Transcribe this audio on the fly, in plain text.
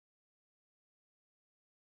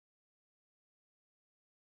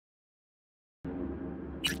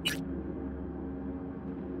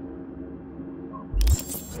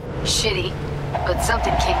Shitty, but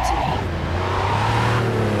something came to me.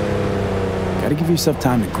 Gotta give yourself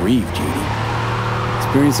time to grieve, Judy.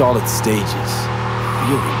 Experience all its stages.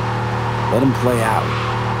 Feel them. Let them play out.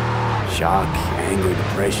 Shock, anger,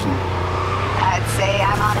 depression. I'd say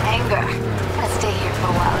I'm on anger. I'll stay here for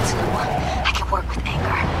a while, too. I can work with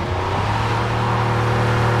anger.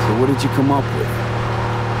 So what did you come up with?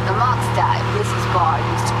 The Mox died. Lizzie's bar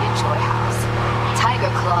used to be a joy house.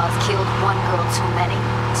 Tiger Claws killed one girl too many,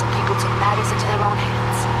 so people took matters into their own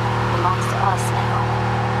hands. Belongs to us now.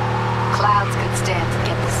 Clouds could stand to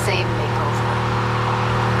get the same makeover.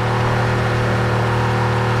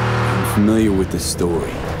 I'm familiar with the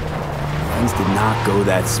story. Things did not go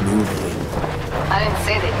that smoothly. I didn't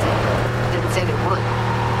say they did. Didn't say they would.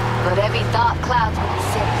 But Evie thought Clouds would be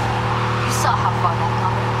safe. You saw how far that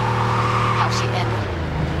got her. How she ended.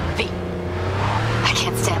 V. I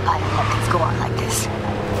can't stand by and let things go on like this.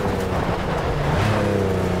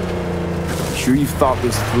 Sure you've thought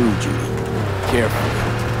this through, Judy. Carefully.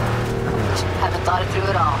 Haven't thought it through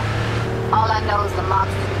at all. All I know is the Mox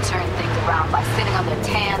didn't turn things around by sitting on their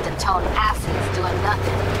tanned and toned asses doing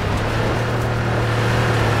nothing.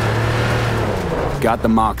 Got the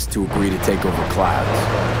Mox to agree to take over Clouds.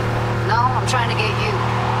 No, I'm trying to get you.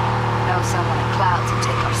 Know someone at Clouds who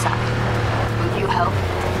take our side. Will you help?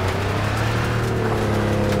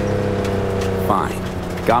 Fine.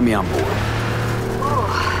 Got me on board. Ooh,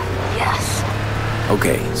 yes.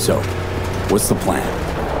 Okay, so, what's the plan?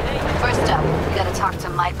 First up, we gotta talk to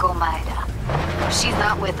Maida. If she's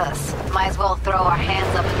not with us, might as well throw our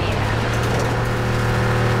hands up in the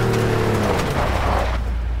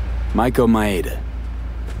air. Maida.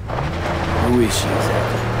 Who is she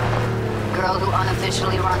exactly? Girl who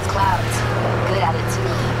unofficially runs Clouds. Good at it,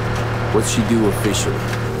 too. What's she do officially?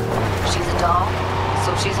 She's a doll,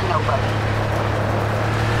 so she's a nobody.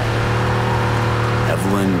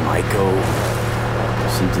 Evelyn, Maiko, you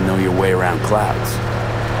seem to know your way around Clouds.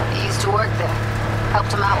 I used to work there.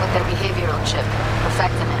 Helped them out with their behavioral chip,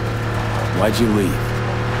 perfecting it. Why'd you leave?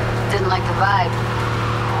 Didn't like the vibe.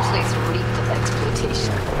 Place reeked of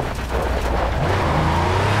exploitation.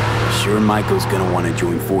 Sure Maiko's gonna want to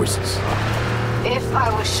join forces. If I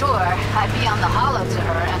was sure, I'd be on the hollow to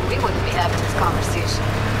her and we wouldn't be having this conversation.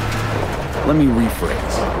 Let me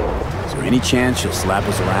rephrase. Is there any chance she'll slap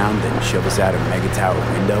us around and shove us out her mega tower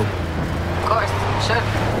window? Of course, sure.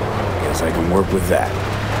 Guess I can work with that.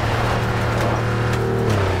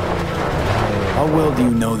 How well do you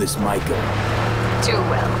know this Maiko? Too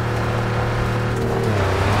well.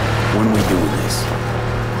 When are we doing this?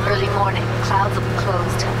 Early morning. Clouds will be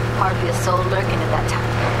closed. Hardly a soul lurking at that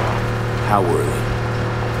time. How early?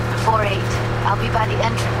 Before 8. I'll be by the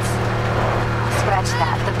entrance. Scratch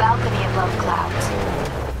that. The balcony above Clouds.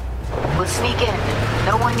 We'll sneak in.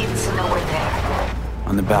 No one needs to know we're there.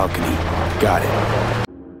 On the balcony. Got it.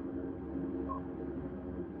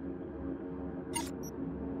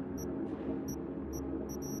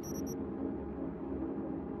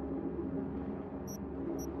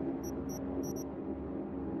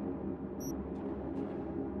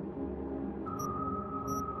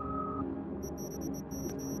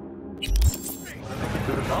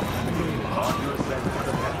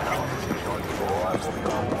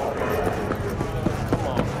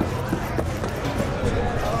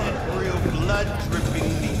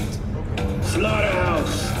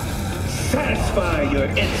 Slaughterhouse, satisfy your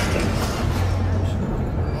instincts.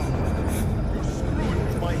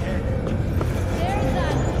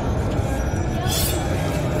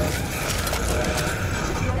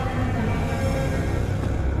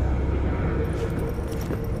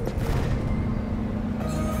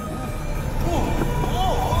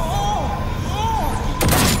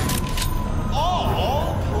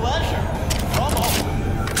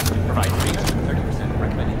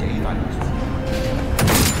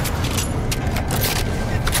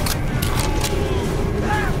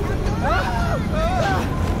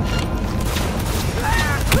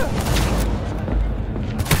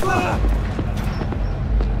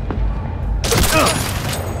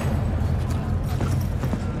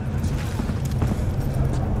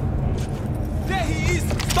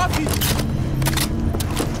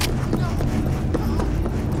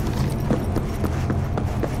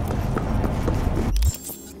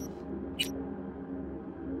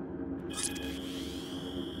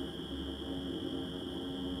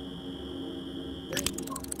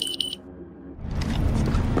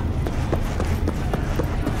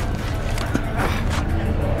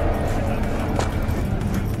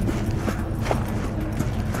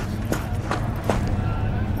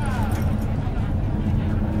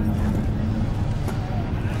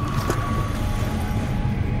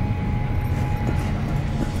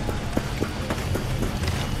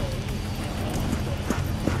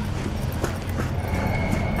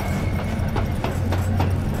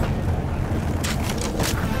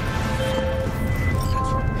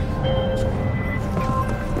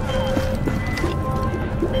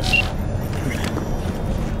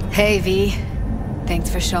 Hey, V.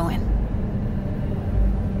 Thanks for showing.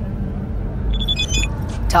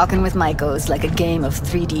 Talking with Maiko is like a game of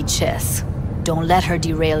 3D chess. Don't let her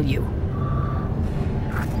derail you.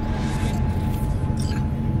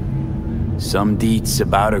 Some deets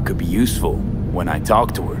about her could be useful when I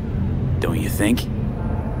talk to her, don't you think?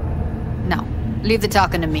 No, leave the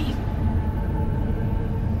talking to me.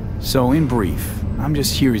 So in brief, I'm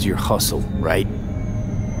just here as your hustle, right?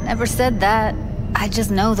 Never said that. I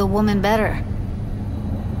just know the woman better.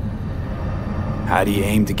 How do you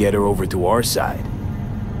aim to get her over to our side?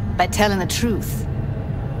 By telling the truth.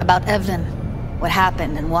 About Evelyn, what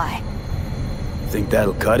happened and why. Think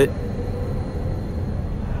that'll cut it?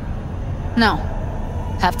 No.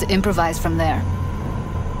 Have to improvise from there.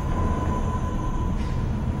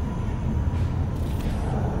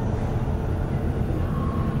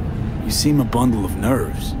 You seem a bundle of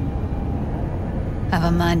nerves. Have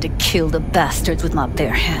a mind to kill the bastards with my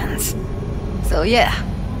bare hands. So yeah,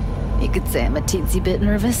 you could say I'm a teensy bit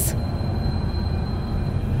nervous.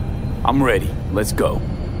 I'm ready. Let's go.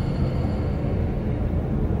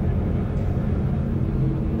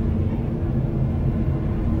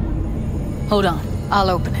 Hold on, I'll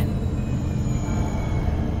open it.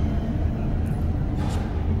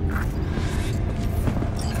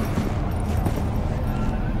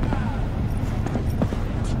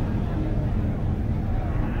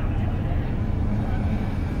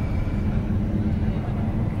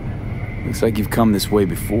 Looks like you've come this way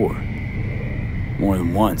before. More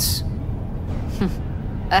than once.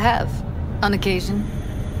 I have, on occasion.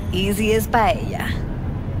 Easy as paella.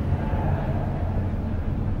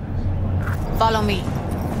 Follow me.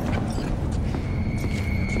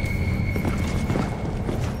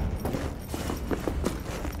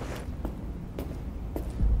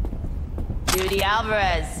 Judy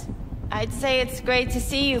Alvarez. I'd say it's great to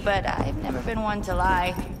see you, but I've never been one to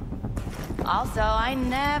lie. Also, I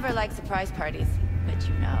never like surprise parties, but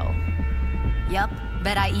you know. Yup,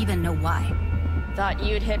 bet I even know why. Thought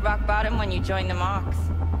you'd hit rock bottom when you joined the Mox.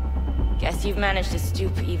 Guess you've managed to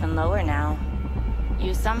stoop even lower now.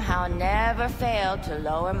 You somehow never failed to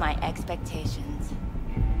lower my expectations.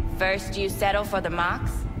 First you settle for the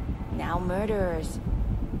Mox, now murderers.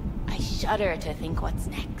 I shudder to think what's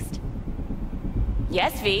next.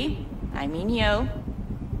 Yes, V. I mean you.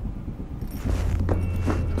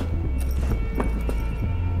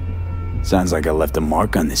 Sounds like I left a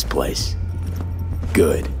mark on this place.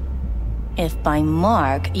 Good. If by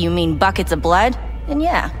mark you mean buckets of blood, then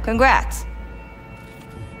yeah, congrats.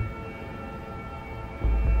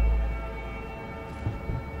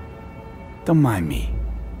 Don't mind me.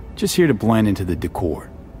 Just here to blend into the decor.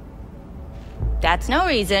 That's no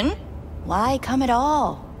reason. Why come at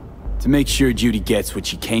all? To make sure Judy gets what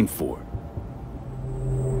she came for.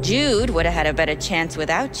 Jude would have had a better chance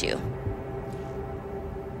without you.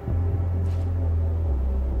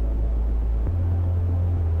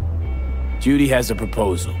 Judy has a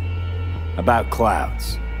proposal. About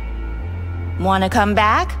clouds. Wanna come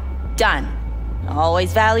back? Done.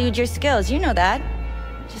 Always valued your skills, you know that.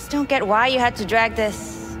 Just don't get why you had to drag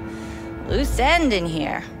this loose end in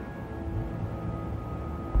here.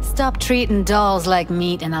 Stop treating dolls like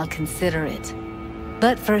meat and I'll consider it.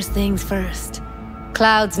 But first things first.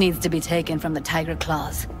 Clouds needs to be taken from the tiger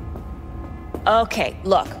claws. Okay,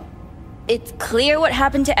 look. It's clear what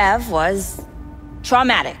happened to Ev was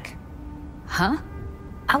traumatic. Huh?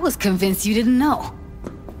 I was convinced you didn't know.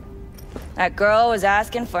 That girl was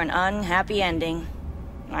asking for an unhappy ending.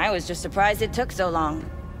 I was just surprised it took so long.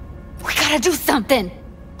 We gotta do something!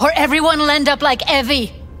 Or everyone will end up like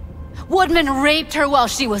Evie! Woodman raped her while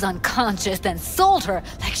she was unconscious, then sold her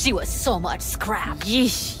like she was so much scrap.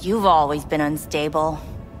 Yeesh, you've always been unstable.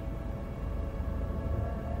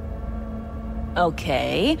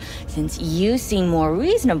 Okay, since you seem more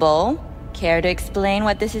reasonable, care to explain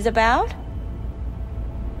what this is about?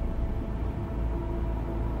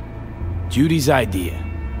 Judy's idea.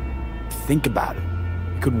 Think about it.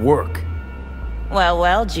 It could work. Well,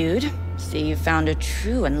 well, Jude. See, you found a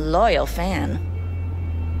true and loyal fan.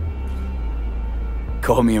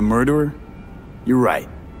 Call me a murderer? You're right.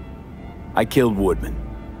 I killed Woodman.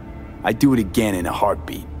 I'd do it again in a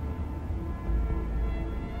heartbeat.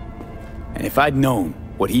 And if I'd known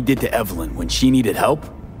what he did to Evelyn when she needed help,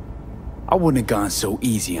 I wouldn't have gone so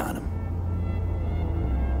easy on him.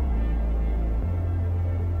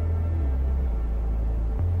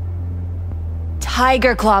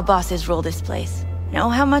 Tiger Claw bosses rule this place. Know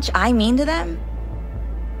how much I mean to them?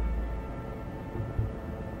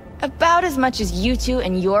 About as much as you two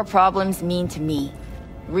and your problems mean to me.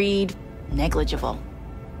 Read negligible.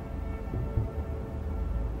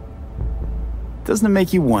 Doesn't it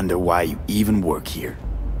make you wonder why you even work here?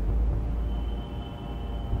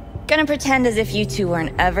 Gonna pretend as if you two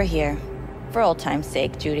weren't ever here. For old time's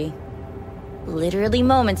sake, Judy. Literally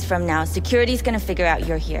moments from now, security's gonna figure out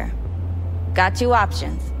you're here. Got two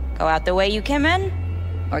options. Go out the way you came in,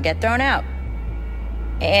 or get thrown out.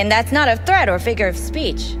 And that's not a threat or figure of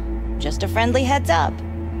speech. Just a friendly heads up.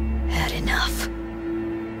 Had enough.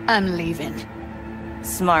 I'm leaving.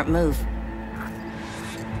 Smart move.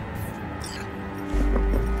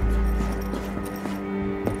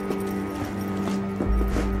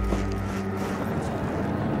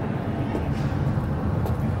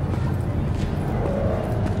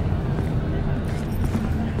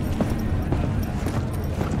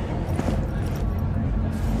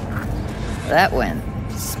 That went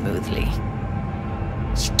smoothly.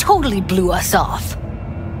 She totally blew us off.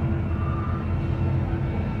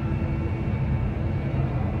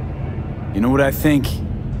 You know what I think?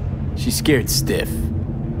 She's scared stiff.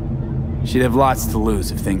 She'd have lots to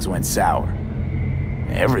lose if things went sour.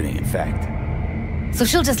 Everything, in fact. So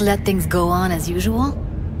she'll just let things go on as usual?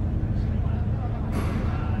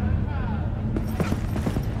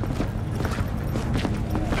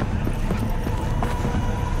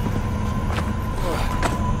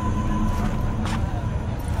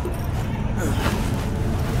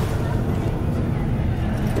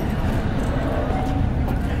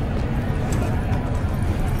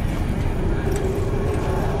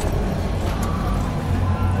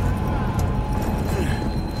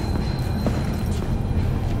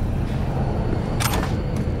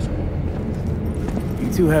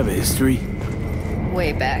 You have a history?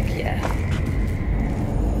 Way back, yeah.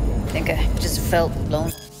 Think I just felt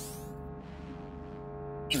lonely.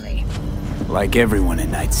 Like everyone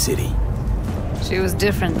in Night City. She was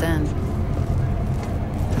different then.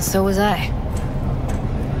 And so was I.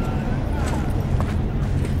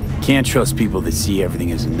 Can't trust people that see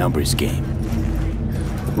everything as a numbers game.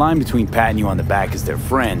 The line between patting you on the back as their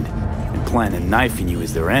friend and planning knifing you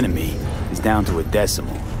as their enemy is down to a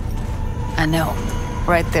decimal. I know.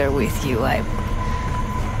 Right there with you,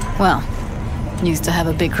 well, used to have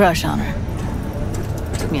a big crush on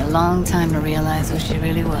her. Took me a long time to realize who she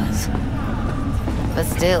really was. But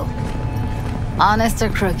still, honest or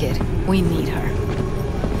crooked, we need her.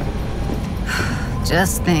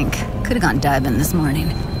 Just think, could have gone diving this morning.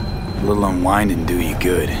 A little unwinding do you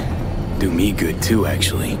good. Do me good too,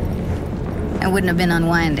 actually. I wouldn't have been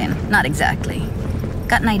unwinding, not exactly.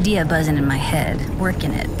 Got an idea buzzing in my head,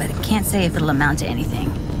 working it, but I can't say if it'll amount to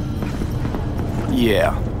anything.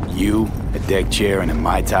 Yeah, you, a deck chair, and a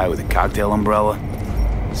Mai Tai with a cocktail umbrella?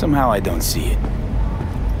 Somehow I don't see it.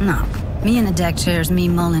 No, me in the deck chair's me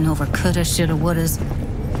mulling over coulda, shoulda, wouldas.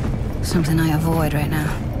 Something I avoid right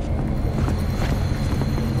now.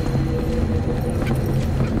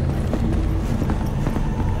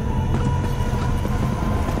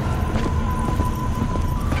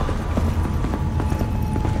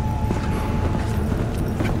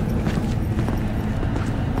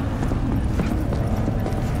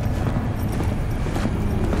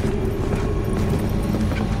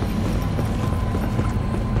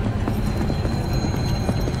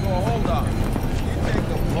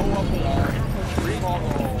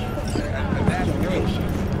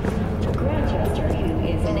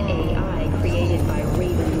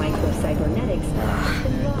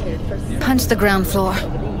 Punch the ground floor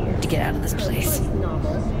to get out of this place.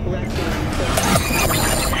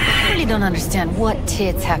 I really don't understand what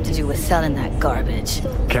tits have to do with selling that garbage.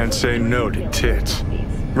 Can't say no to tits.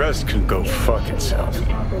 Rest can go fuck itself.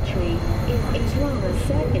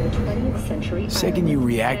 Second you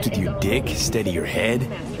react with your dick instead of your head,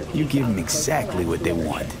 you give them exactly what they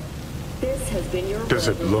want. Does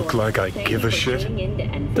it look like I give a shit?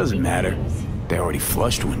 Doesn't matter. They already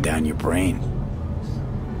flushed one down your brain.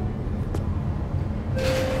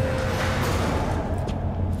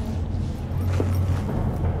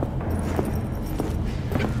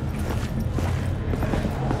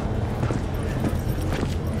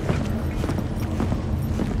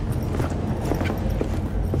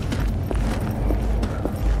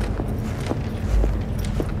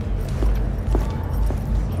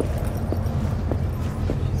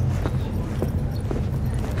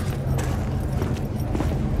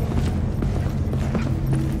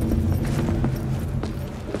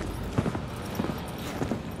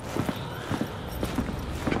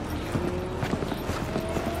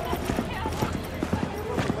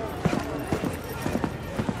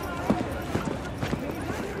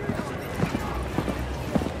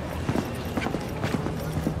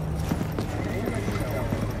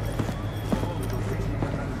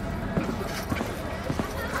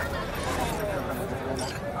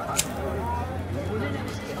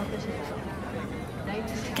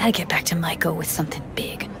 Gotta get back to MAIKA with something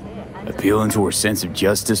big. Appealing to her sense of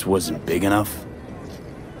justice wasn't big enough?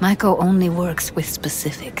 MAIKA only works with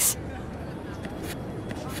specifics.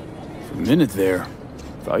 For a minute there,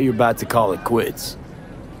 thought you were about to call it quits.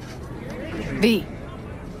 V,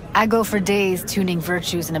 I go for days tuning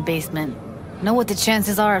virtues in a basement. Know what the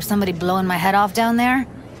chances are of somebody blowing my head off down there?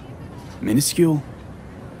 Minuscule?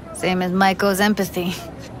 Same as MAIKA's empathy.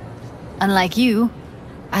 Unlike you,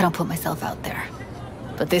 I don't put myself out there.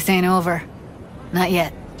 But this ain't over. Not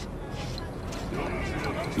yet.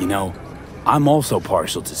 You know, I'm also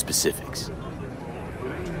partial to specifics.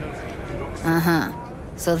 Uh-huh.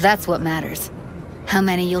 So that's what matters. How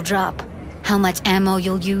many you'll drop, how much ammo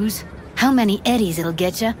you'll use, how many eddies it'll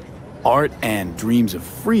get you. Art and dreams of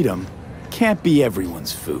freedom can't be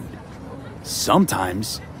everyone's food.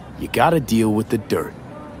 Sometimes, you gotta deal with the dirt.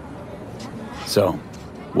 So,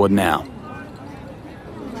 what now?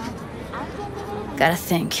 Gotta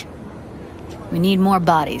think. We need more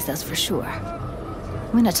bodies, that's for sure.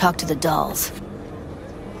 I'm gonna talk to the dolls.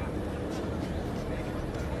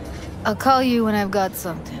 I'll call you when I've got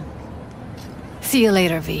something. See you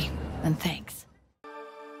later, V, and thanks.